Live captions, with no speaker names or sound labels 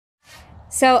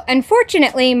So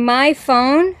unfortunately, my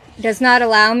phone does not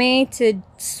allow me to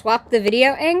swap the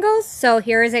video angles. So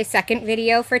here is a second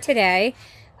video for today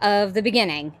of the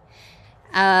beginning.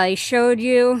 I showed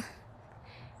you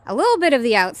a little bit of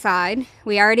the outside.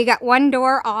 We already got one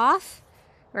door off.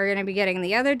 We're going to be getting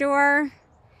the other door.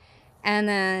 And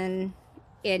then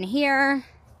in here,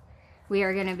 we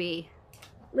are going to be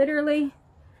literally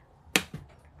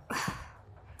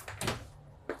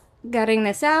gutting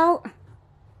this out.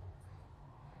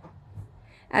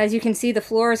 As you can see, the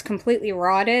floor is completely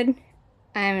rotted.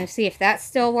 I'm going to see if that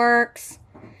still works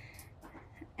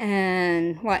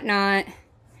and whatnot.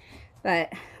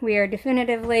 But we are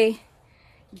definitively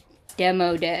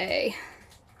demo day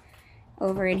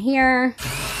over in here.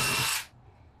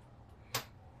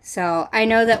 So I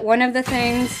know that one of the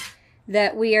things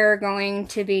that we are going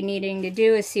to be needing to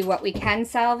do is see what we can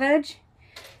salvage.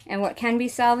 And what can be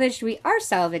salvaged, we are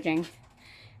salvaging.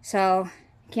 So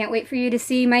can't wait for you to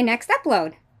see my next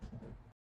upload.